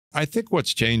I think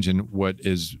what's changed and what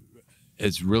is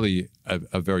really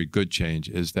a very good change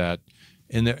is that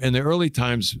in the early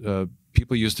times,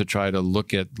 people used to try to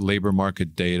look at labor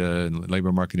market data and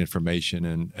labor market information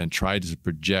and try to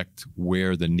project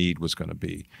where the need was going to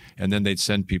be. And then they'd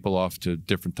send people off to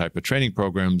different type of training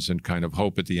programs and kind of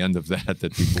hope at the end of that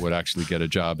people would actually get a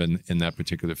job in that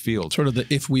particular field. Sort of the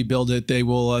if we build it, they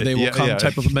will come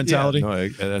type of a mentality. Yeah, no,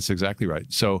 that's exactly right.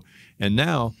 So, and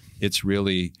now it's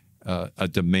really a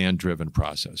demand-driven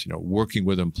process. You know, working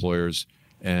with employers.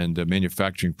 And the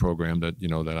manufacturing program that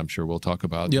that I'm sure we'll talk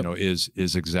about, yep. Is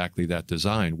exactly that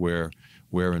design where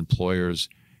employers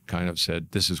kind of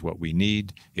said, this is what we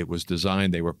need. It was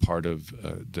designed. They were part of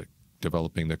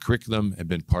developing the curriculum, had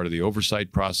been part of the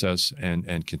oversight process,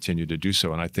 and continue to do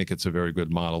so. And I think it's a very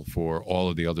good model for all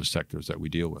of the other sectors that we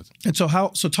deal with. And so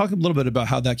talk a little bit about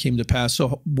how that came to pass.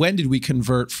 So when did we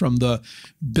convert from the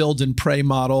build and pray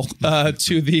model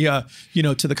to the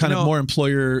to the kind of more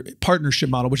employer partnership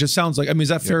model, which it sounds like, I mean, is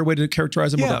that a fair way to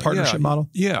characterize it, more the partnership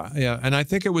model? Yeah. And I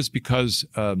think it was because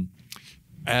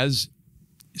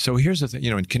so here's the thing,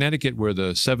 in Connecticut, we're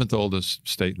the 7th oldest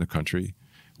state in the country.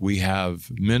 We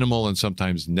have minimal and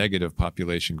sometimes negative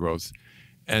population growth.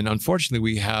 And unfortunately,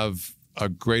 we have a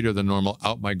greater than normal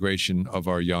outmigration of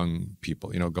our young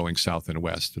people, going south and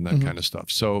west and that kind of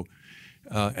stuff. So,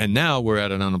 and now we're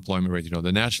at an unemployment rate,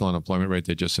 the national unemployment rate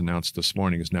they just announced this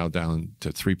morning is now down to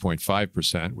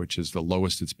 3.5%, which is the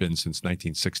lowest it's been since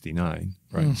 1969,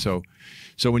 right? So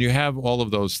when you have all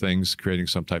of those things creating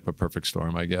some type of perfect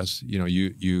storm, I guess,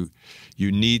 you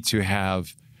need to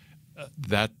have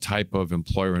that type of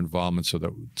employer involvement so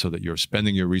that you're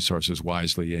spending your resources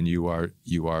wisely and you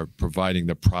are providing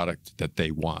the product that they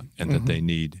want and that they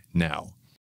need now.